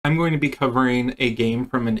I'm going to be covering a game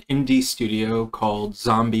from an indie studio called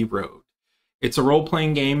Zombie Road. It's a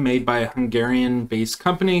role-playing game made by a Hungarian-based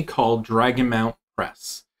company called Dragonmount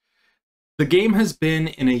Press. The game has been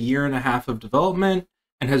in a year and a half of development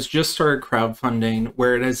and has just started crowdfunding,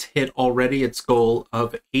 where it has hit already its goal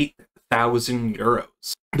of 8,000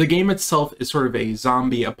 euros. The game itself is sort of a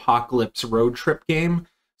zombie apocalypse road trip game,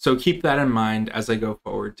 so keep that in mind as I go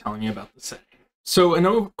forward telling you about the setting. So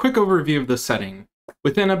a quick overview of the setting.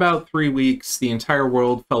 Within about 3 weeks, the entire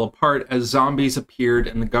world fell apart as zombies appeared,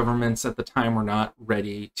 and the governments at the time were not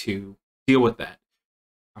ready to deal with that.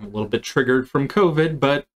 I'm a little bit triggered from COVID,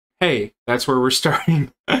 but hey, that's where we're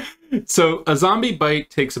starting. So a zombie bite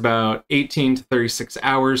takes about 18 to 36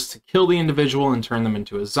 hours to kill the individual and turn them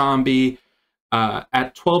into a zombie.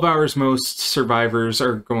 At 12 hours, most survivors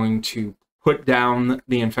are going to put down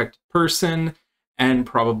the infected person and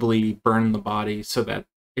probably burn the body so that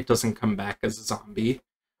it doesn't come back as a zombie.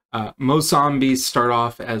 Most zombies start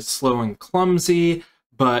off as slow and clumsy,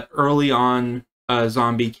 but early on, a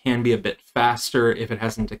zombie can be a bit faster if it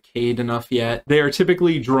hasn't decayed enough yet. They are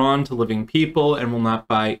typically drawn to living people and will not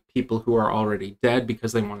bite people who are already dead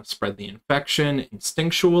because they want to spread the infection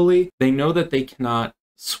instinctually. They know that they cannot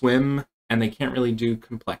swim and they can't really do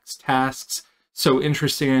complex tasks. So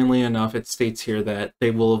interestingly enough, it states here that they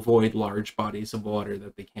will avoid large bodies of water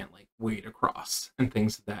that they can't like wade across and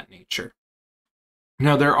things of that nature.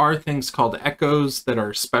 Now there are things called echoes that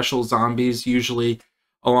are special zombies, usually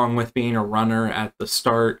along with being a runner at the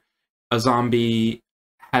start. A zombie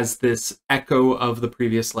has this echo of the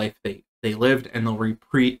previous life they lived, and they'll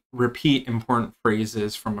repeat important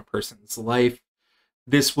phrases from a person's life.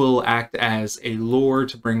 This will act as a lure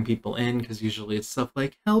to bring people in, because usually it's stuff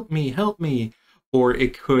like, help me, or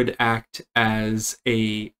it could act as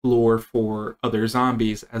a lure for other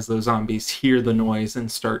zombies as those zombies hear the noise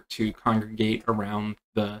and start to congregate around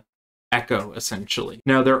the echo, essentially.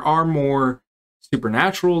 Now, there are more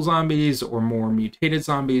supernatural zombies or more mutated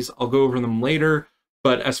zombies. I'll go over them later,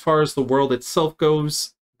 but as far as the world itself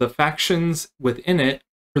goes, the factions within it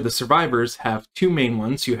for the survivors have two main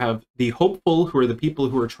ones. You have the hopeful, who are the people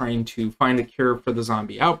who are trying to find a cure for the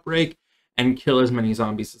zombie outbreak and kill as many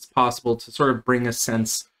zombies as possible to sort of bring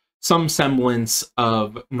some semblance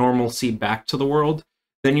of normalcy back to the world.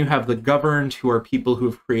 Then you have the governed, who are people who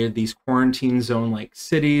have created these quarantine zone-like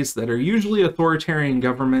cities that are usually authoritarian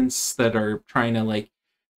governments that are trying to like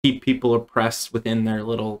keep people oppressed within their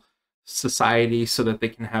little society so that they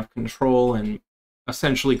can have control and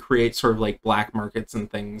essentially create sort of like black markets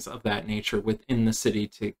and things of that nature within the city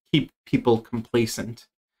to keep people complacent.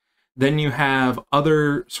 Then you have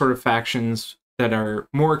other sort of factions that are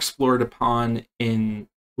more explored upon in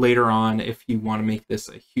later on if you want to make this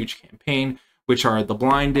a huge campaign, which are the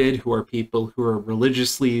blinded, who are people who are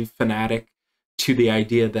religiously fanatic to the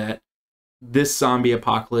idea that this zombie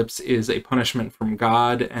apocalypse is a punishment from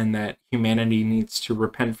God and that humanity needs to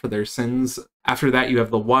repent for their sins. After that, you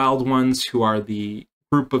have the wild ones, who are the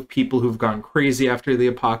group of people who've gone crazy after the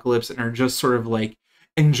apocalypse and are just sort of like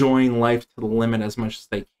enjoying life to the limit as much as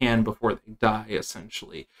they can before they die,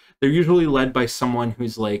 essentially. They're usually led by someone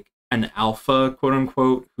who's like an alpha, quote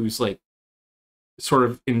unquote, who's like sort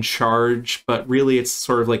of in charge, but really it's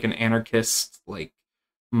sort of like an anarchist like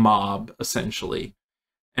mob, essentially.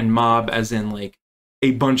 And mob as in like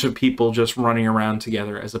a bunch of people just running around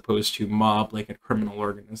together, as opposed to mob like a criminal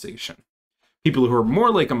organization. People who are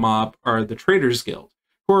more like a mob are the Traders Guild,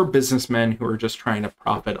 who are businessmen who are just trying to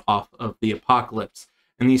profit off of the apocalypse.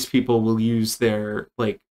 And these people will use their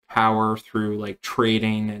like power through like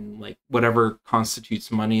trading and like whatever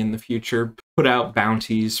constitutes money in the future, put out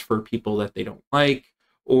bounties for people that they don't like,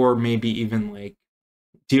 or maybe even like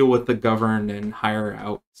deal with the governed and hire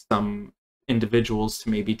out some individuals to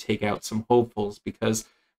maybe take out some hopefuls, because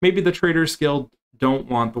maybe the Traders Guild don't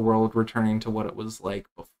want the world returning to what it was like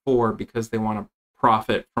before because they want to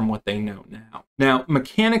profit from what they know now. Now,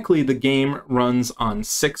 mechanically, the game runs on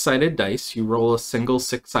 6-sided dice. You roll a single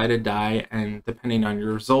 6-sided die, and depending on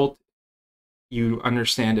your result, you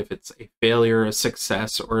understand if it's a failure, a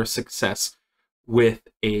success, or a success with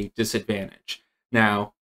a disadvantage.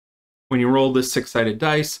 Now, when you roll this 6-sided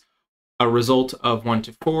dice, a result of 1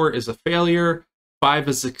 to 4 is a failure, 5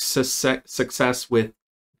 is a success with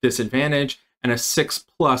disadvantage, and a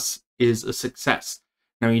 6+ is a success.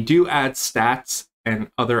 Now, you do add stats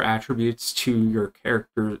and other attributes to your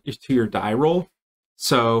character, to your die roll.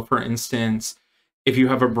 So, for instance, if you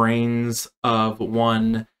have a brains of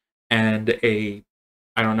 1 and an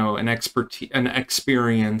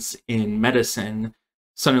experience in medicine,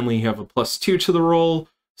 suddenly you have a +2 to the roll.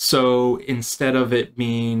 So instead of it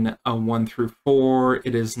being a 1 through 4,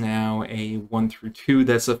 it is now a 1 through 2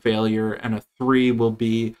 that's a failure, and a 3 will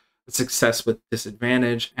be a success with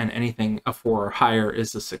disadvantage, and anything a 4 or higher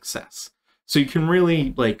is a success. So you can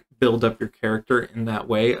really like build up your character in that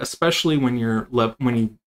way, especially when when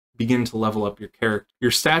you begin to level up your character. Your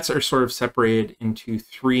stats are sort of separated into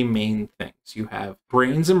 3 main things. You have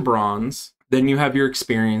brains and bronze, then you have your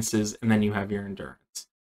experiences, and then you have your endurance.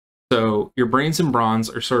 So your brains and bronze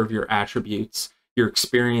are sort of your attributes, your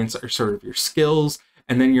experience are sort of your skills,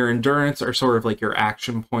 and then your endurance are sort of like your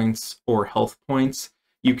action points or health points.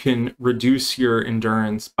 You can reduce your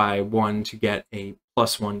endurance by 1 to get a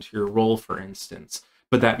 +1 to your roll, for instance,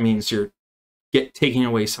 but that means you're taking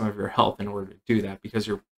away some of your health in order to do that, because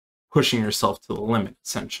you're pushing yourself to the limit,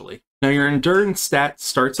 essentially. Now, your endurance stat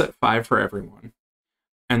starts at 5 for everyone,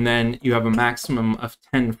 and then you have a maximum of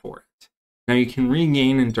 10 for it. Now, you can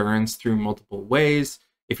regain endurance through multiple ways.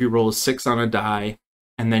 If you roll a 6 on a die,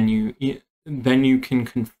 and then you can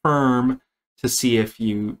confirm to see if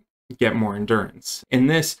you get more endurance. In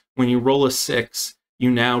this, when you roll a 6,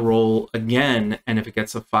 you now roll again, and if it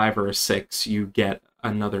gets a 5 or a 6, you get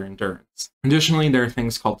another endurance. Additionally, there are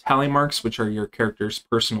things called tally marks, which are your character's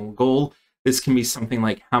personal goal. This can be something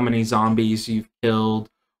like how many zombies you've killed,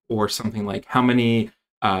 or something like how many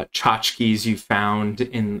tchotchkes you found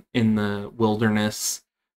in the wilderness.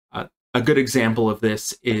 A good example of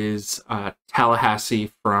this is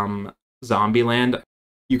Tallahassee from Zombieland.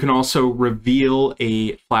 You can also reveal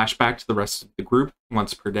a flashback to the rest of the group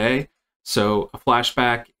once per day. So a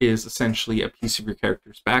flashback is essentially a piece of your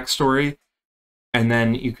character's backstory. And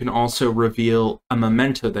then you can also reveal a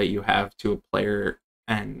memento that you have to a player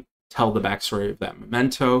and tell the backstory of that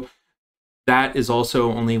memento. That is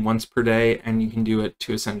also only once per day, and you can do it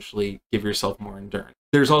to essentially give yourself more endurance.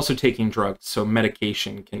 There's also taking drugs, so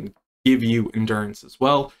medication can give you endurance as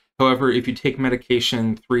well. However, if you take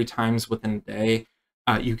medication 3 times within a day,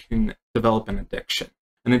 you can develop an addiction.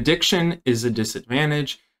 An addiction is a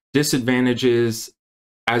disadvantage. Disadvantages,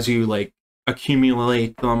 as you like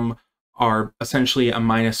accumulate them, are essentially a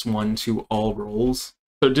 -1 to all rolls.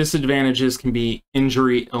 So disadvantages can be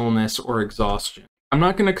injury, illness, or exhaustion. I'm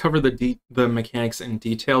not going to cover the mechanics in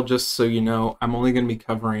detail, just so you know. I'm only going to be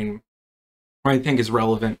covering what I think is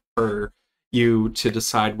relevant for you to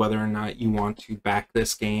decide whether or not you want to back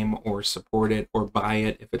this game or support it or buy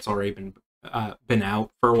it if it's already been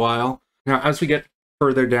out for a while. Now, as we get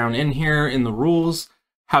further down in here in the rules,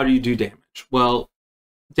 how do you do damage? Well,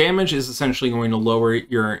 damage is essentially going to lower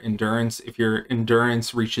your endurance. If your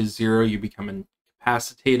endurance reaches 0, you become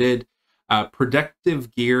incapacitated.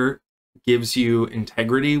 Protective gear gives you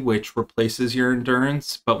integrity, which replaces your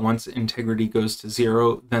endurance, but once integrity goes to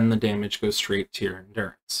 0, then the damage goes straight to your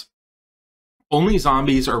endurance. Only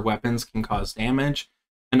zombies or weapons can cause damage.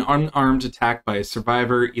 An unarmed attack by a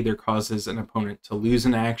survivor either causes an opponent to lose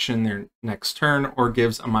an action their next turn or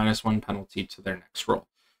gives a -1 penalty to their next roll.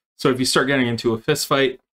 So if you start getting into a fist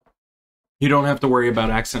fight, you don't have to worry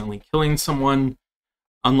about accidentally killing someone,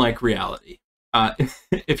 unlike reality.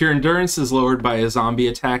 If your endurance is lowered by a zombie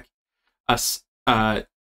attack,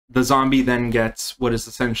 the zombie then gets what is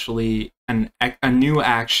essentially a new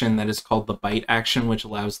action that is called the bite action, which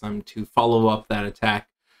allows them to follow up that attack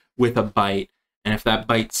with a bite. And if that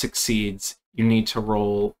bite succeeds, you need to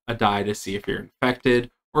roll a die to see if you're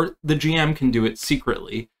infected, or the GM can do it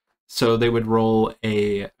secretly. So they would roll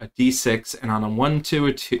a d6, and on a 1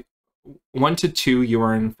 to 2, you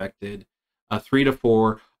are infected. A 3 to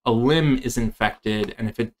 4, a limb is infected, and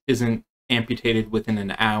if it isn't amputated within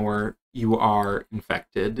an hour, you are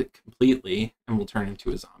infected completely and will turn into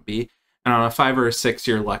a zombie. And on a 5 or a 6,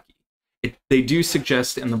 you're lucky. They do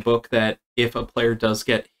suggest in the book that if a player does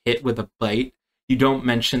get hit with a bite, you don't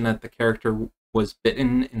mention that the character was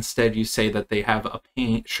bitten. Instead, you say that they have a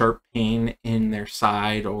sharp pain in their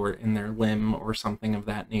side or in their limb or something of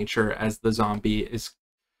that nature, as the zombie is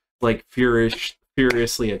like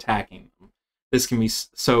furiously attacking them. This can be,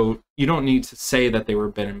 so you don't need to say that they were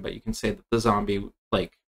bitten, but you can say that the zombie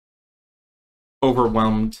like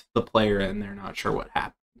overwhelmed the player and they're not sure what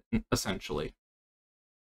happened, essentially.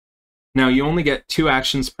 Now, you only get 2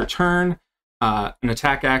 actions per turn. An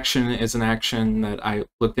attack action is an action that I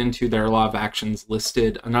looked into. There are a lot of actions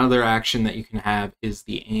listed. Another action that you can have is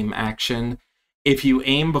the aim action. If you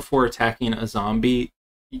aim before attacking a zombie,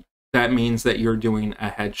 that means that you're doing a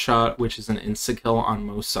headshot, which is an insta-kill on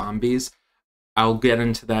most zombies. I'll get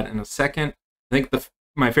into that in a second. I think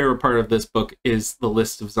my favorite part of this book is the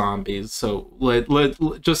list of zombies, so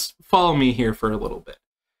just follow me here for a little bit.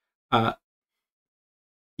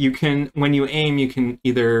 You can, when you aim, you can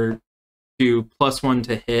either do +1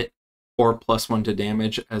 to hit or +1 to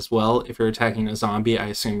damage as well. If you're attacking a zombie, I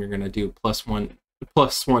assume you're going to do +1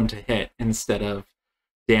 to hit instead of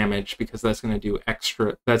damage, because that's going to do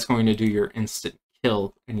extra. That's going to do your instant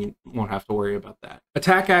kill, and you won't have to worry about that.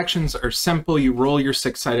 Attack actions are simple. You roll your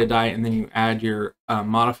 6-sided die, and then you add your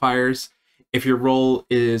modifiers. If your roll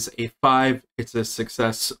is a 5, it's a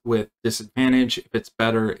success with disadvantage. If it's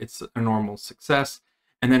better, it's a normal success.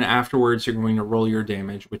 And then afterwards, you're going to roll your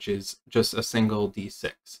damage, which is just a single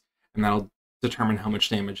d6. And that'll determine how much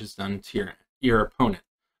damage is done to your opponent,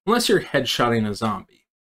 unless you're headshotting a zombie.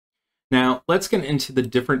 Now, let's get into the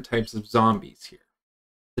different types of zombies here.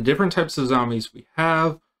 The different types of zombies we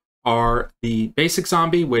have are the basic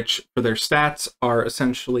zombie, which for their stats are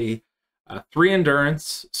essentially 3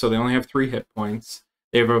 endurance, so they only have 3 hit points.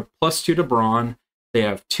 They have a +2 to brawn. They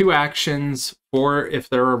have 2 actions, 4 if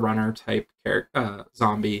they're a runner type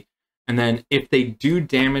zombie. And then if they do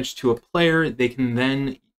damage to a player, they can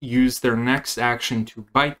then use their next action to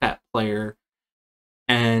bite that player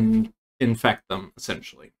and infect them,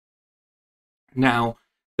 essentially. Now,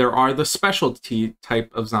 there are the specialty type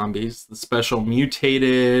of zombies, the special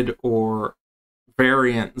mutated or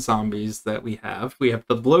variant zombies that we have. We have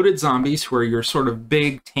the bloated zombies, who are your sort of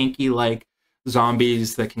big, tanky-like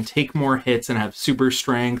zombies that can take more hits and have super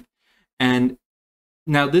strength. And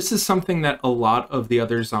now this is something that a lot of the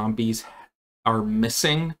other zombies are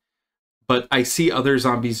missing, but I see other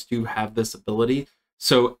zombies do have this ability.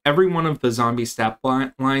 So every one of the zombie stat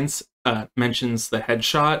lines mentions the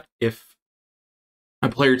headshot. If a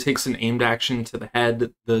player takes an aimed action to the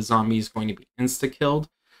head, the zombie is going to be insta-killed.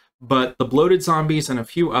 But the bloated zombies and a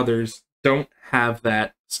few others don't have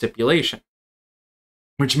that stipulation,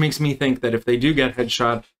 which makes me think that if they do get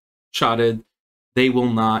headshotted, they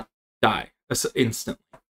will not die instantly.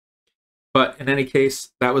 But in any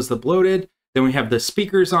case, that was the bloated. Then we have the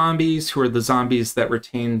speaker zombies, who are the zombies that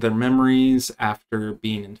retain their memories after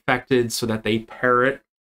being infected, so that they parrot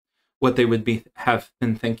what they would have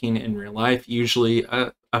been thinking in real life, usually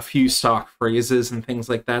a few stock phrases and things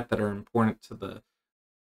like that that are important to the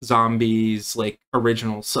zombies' like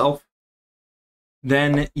original self.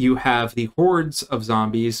 Then you have the hordes of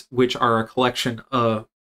zombies, which are a collection of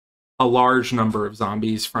a large number of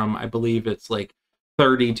zombies from, I believe it's like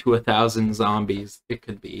 30 to 1,000 zombies it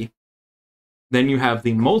could be. Then you have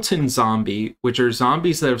the molten zombie, which are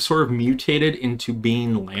zombies that have sort of mutated into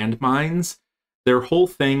being landmines. Their whole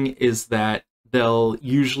thing is that they'll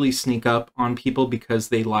usually sneak up on people because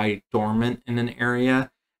they lie dormant in an area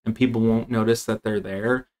and people won't notice that they're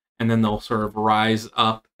there. And then they'll sort of rise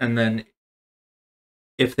up, and then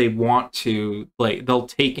if they want to, like, they'll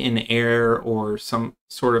take in air, or some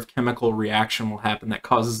sort of chemical reaction will happen that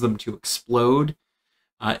causes them to explode,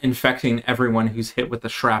 infecting everyone who's hit with the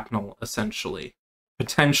shrapnel, essentially.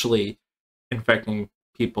 Potentially infecting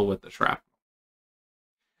people with the shrapnel.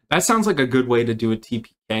 That sounds like a good way to do a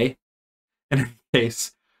TPK. In any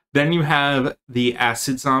case, then you have the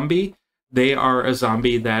acid zombie. They are a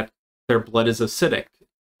zombie that their blood is acidic,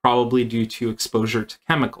 probably due to exposure to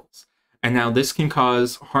chemicals. And now this can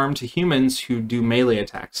cause harm to humans who do melee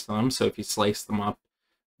attacks to them. So if you slice them up,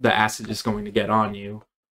 the acid is going to get on you.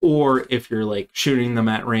 Or if you're like shooting them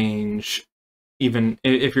at range, even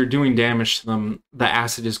if you're doing damage to them, the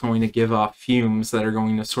acid is going to give off fumes that are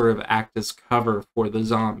going to sort of act as cover for the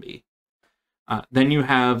zombie. Then you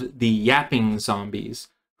have the yapping zombies,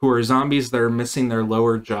 who are zombies that are missing their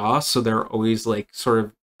lower jaw. So they're always like sort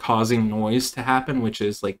of causing noise to happen, which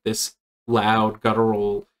is like this loud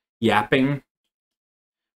guttural yapping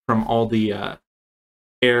from all the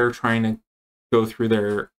air trying to go through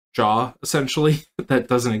their jaw, essentially, that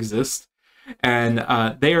doesn't exist. And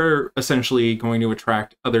they are essentially going to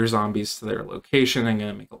attract other zombies to their location and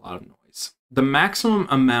going to make a lot of noise. The maximum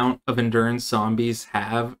amount of endurance zombies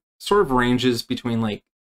have sort of ranges between like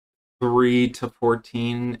 3 to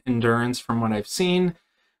 14 endurance from what I've seen.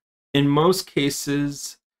 In most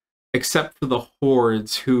cases, except for the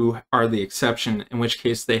hordes, who are the exception, in which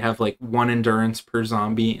case they have like 1 endurance per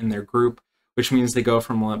zombie in their group, which means they go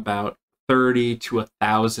from about 30 to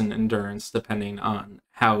 1,000 endurance, depending on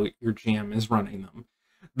how your GM is running them.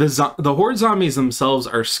 The horde zombies themselves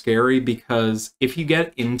are scary because if you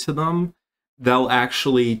get into them, they'll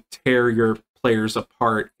actually tear your players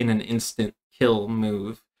apart in an instant kill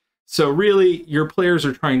move. So really, your players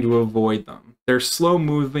are trying to avoid them. They're slow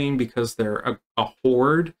moving because they're a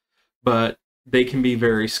horde, but they can be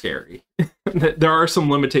very scary. There are some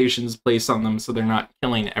limitations placed on them, so they're not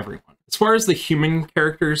killing everyone. As far as the human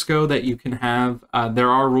characters go that you can have, there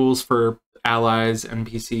are rules for allies,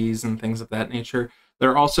 NPCs, and things of that nature.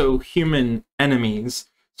 There are also human enemies.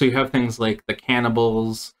 So you have things like the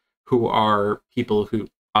cannibals, who are people who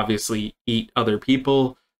obviously eat other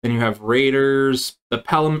people. Then you have raiders, the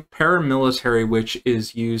paramilitary, which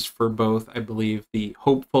is used for both, I believe, the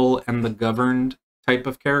hopeful and the governed type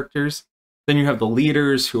of characters. Then you have the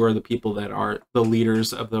leaders, who are the people that are the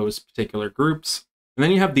leaders of those particular groups. And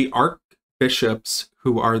then you have the archbishops,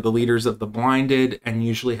 who are the leaders of the blinded and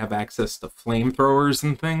usually have access to flamethrowers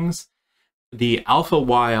and things. The alpha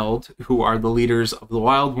wild, who are the leaders of the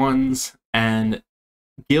wild ones, and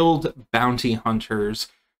guild bounty hunters,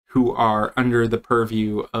 who are under the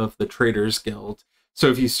purview of the Traders Guild. So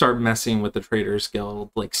if you start messing with the Traders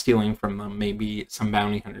Guild, like stealing from them, maybe some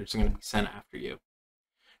bounty hunters are going to be sent after you.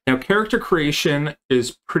 Now, character creation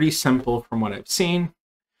is pretty simple from what I've seen.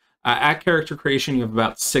 At character creation, you have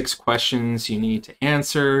about 6 questions you need to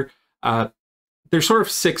answer. There's sort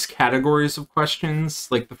of 6 categories of questions.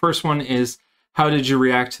 Like the first one is, how did you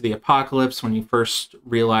react to the apocalypse when you first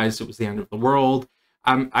realized it was the end of the world?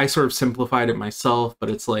 I sort of simplified it myself, but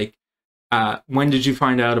it's like, when did you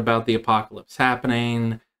find out about the apocalypse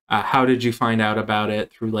happening? How did you find out about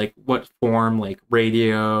it? Through like what form, like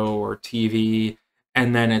radio or TV?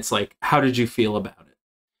 And then it's like, how did you feel about it?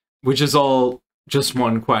 Which is all just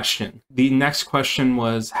one question. The next question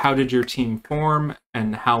was, how did your team form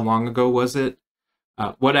and how long ago was it?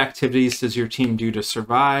 What activities does your team do to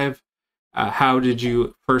survive? How did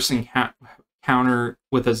you first encounter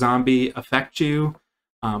with a zombie affect you?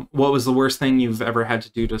 What was the worst thing you've ever had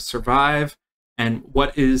to do to survive? And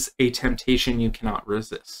what is a temptation you cannot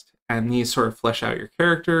resist? And these sort of flesh out your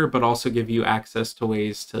character, but also give you access to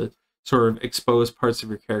ways to sort of expose parts of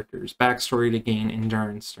your character's backstory to gain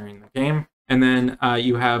endurance during the game. And then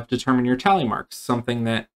you have determine your tally marks, something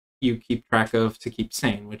that you keep track of to keep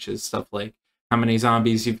sane, which is stuff like how many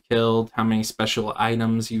zombies you've killed, how many special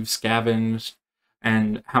items you've scavenged,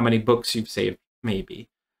 and how many books you've saved, maybe.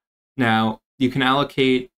 Now, you can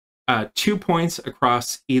allocate 2 points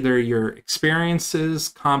across either your experiences,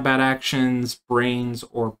 combat actions, brains,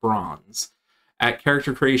 or bronze. At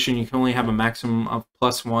character creation, you can only have a maximum of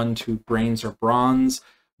 +1 to brains or bronze,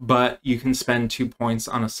 but you can spend 2 points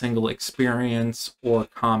on a single experience or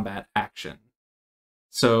combat action.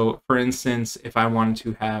 So, for instance, if I wanted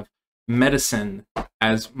to have medicine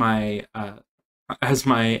as my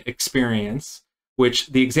experience, which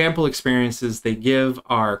the example experiences they give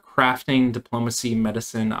are crafting, diplomacy,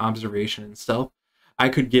 medicine, observation, and stealth. I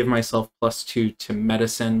could give myself +2 to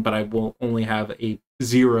medicine, but I will only have a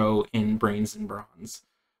 0 in brains and bronze.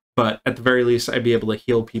 But at the very least, I'd be able to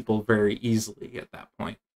heal people very easily at that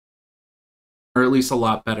point. Or at least a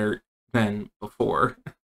lot better than before.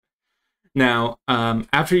 Now,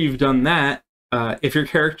 after you've done that, if your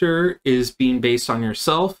character is being based on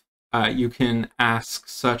yourself, you can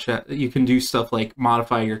you can do stuff like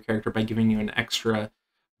modify your character by giving you an extra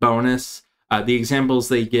bonus. The examples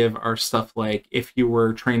they give are stuff like if you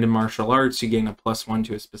were trained in martial arts, you gain a +1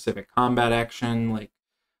 to a specific combat action, like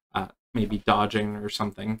maybe dodging or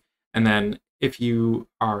something. And then if you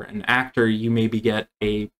are an actor, you maybe get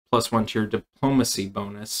a +1 to your diplomacy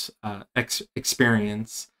bonus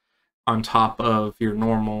experience on top of your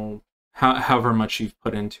normal, however much you've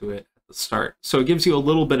put into it at the start. So it gives you a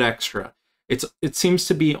little bit extra. It seems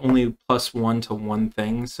to be only +1 to one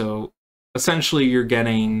thing. So essentially you're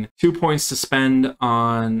getting 2 points to spend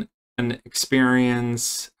on an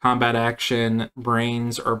experience, combat action,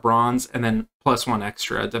 brains, or bronze, and then +1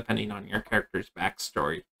 extra depending on your character's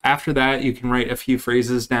backstory. After that, you can write a few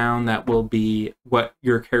phrases down that will be what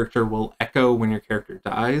your character will echo when your character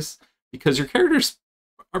dies, because your characters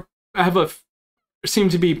seem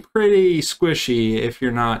to be pretty squishy if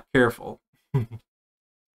you're not careful.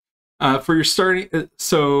 For your starting,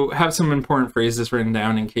 so have some important phrases written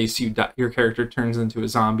down in case your character turns into a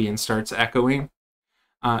zombie and starts echoing.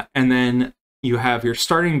 And then you have your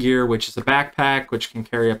starting gear, which is a backpack, which can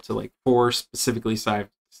carry up to like 4 specifically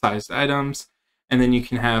sized items. And then you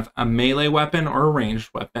can have a melee weapon or a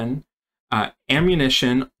ranged weapon,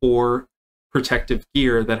 ammunition or protective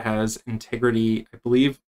gear that has integrity, I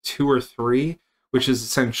believe 2 or 3, which is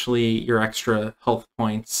essentially your extra health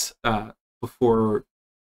points before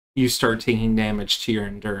you start taking damage to your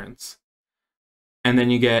endurance. And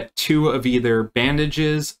then you get 2 of either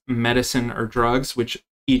bandages, medicine, or drugs, which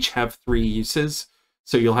each have 3 uses.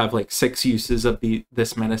 So you'll have like 6 uses of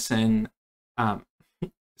this medicine,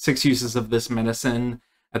 6 uses of this medicine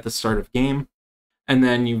at the start of game. And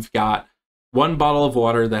then you've got 1 bottle of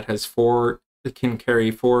water that has can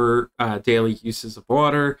carry 4 daily uses of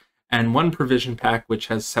water, and 1 provision pack which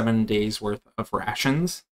has 7 days worth of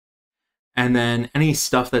rations. And then any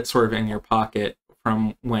stuff that's sort of in your pocket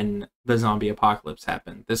from when the zombie apocalypse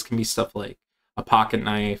happened. This can be stuff like a pocket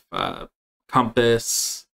knife,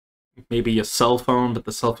 compass, maybe a cell phone, but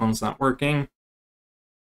the cell phone's not working,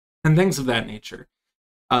 and things of that nature.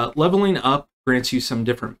 Leveling up grants you some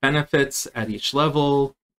different benefits at each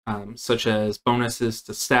level, such as bonuses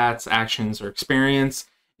to stats, actions, or experience,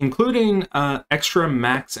 including extra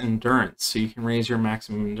max endurance, so you can raise your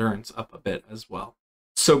maximum endurance up a bit as well.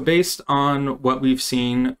 So based on what we've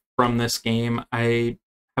seen from this game, I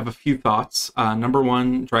have a few thoughts. Number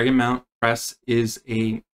one, Dragonmount Press is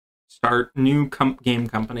a new game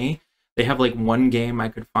company. They have like one game I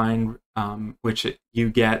could find, which you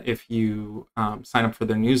get if you sign up for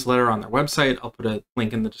their newsletter on their website. I'll put a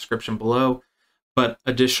link in the description below. But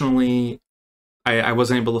additionally, I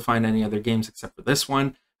wasn't able to find any other games except for this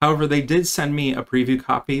one. However, they did send me a preview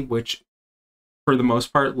copy, which for the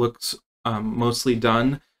most part looks mostly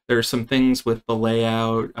done. There are some things with the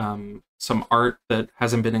layout, some art that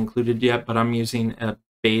hasn't been included yet, but I'm using a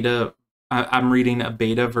beta. I'm reading a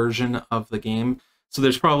beta version of the game. So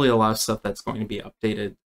there's probably a lot of stuff that's going to be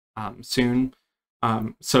updated soon.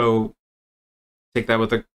 So take that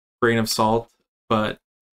with a grain of salt. But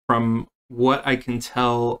from what I can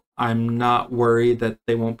tell, I'm not worried that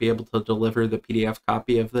they won't be able to deliver the PDF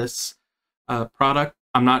copy of this product.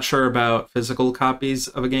 I'm not sure about physical copies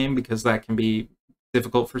of a game because that can be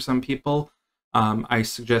difficult for some people. I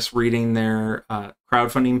suggest reading their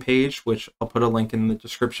crowdfunding page, which I'll put a link in the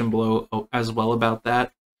description below as well about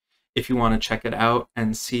that, if you want to check it out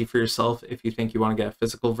and see for yourself if you think you want to get a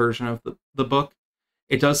physical version of the book.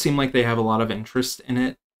 It does seem like they have a lot of interest in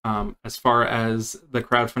it. As far as the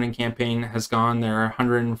crowdfunding campaign has gone, there are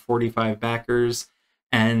 145 backers,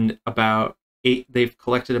 and they've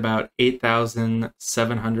collected about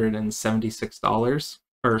 $8,776,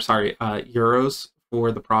 or sorry, euros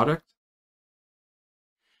for the product.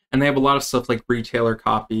 And they have a lot of stuff like retailer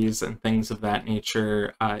copies and things of that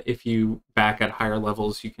nature. If you back at higher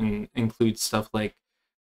levels, you can include stuff like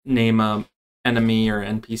name a enemy or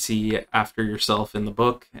NPC after yourself in the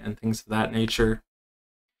book and things of that nature.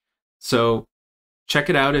 So check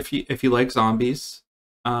it out if you like zombies.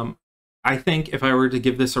 I think if I were to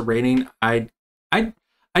give this a rating, I'd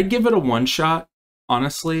give it a one shot.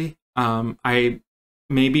 Honestly,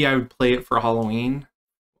 maybe I would play it for Halloween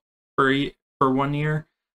for 1 year.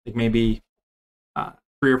 Like maybe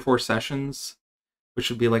 3 or 4 sessions, which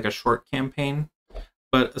would be like a short campaign.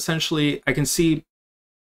 But essentially, I can see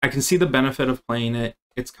the benefit of playing it.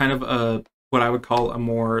 It's kind of what I would call a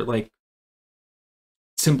more like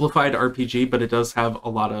simplified RPG, but it does have a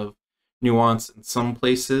lot of nuance in some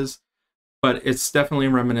places. But it's definitely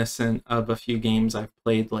reminiscent of a few games I've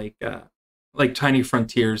played, like Tiny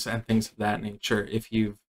Frontiers and things of that nature. If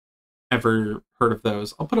you've ever heard of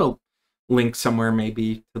those, I'll put a link somewhere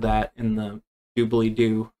maybe to that in the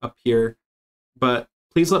doobly-doo up here. But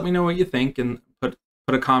please let me know what you think, and put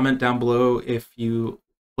a comment down below if you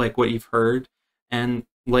like what you've heard, and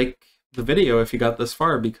like the video if you got this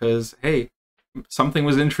far, because hey, something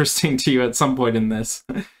was interesting to you at some point in this.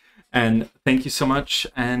 And thank you so much,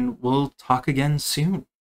 and we'll talk again soon.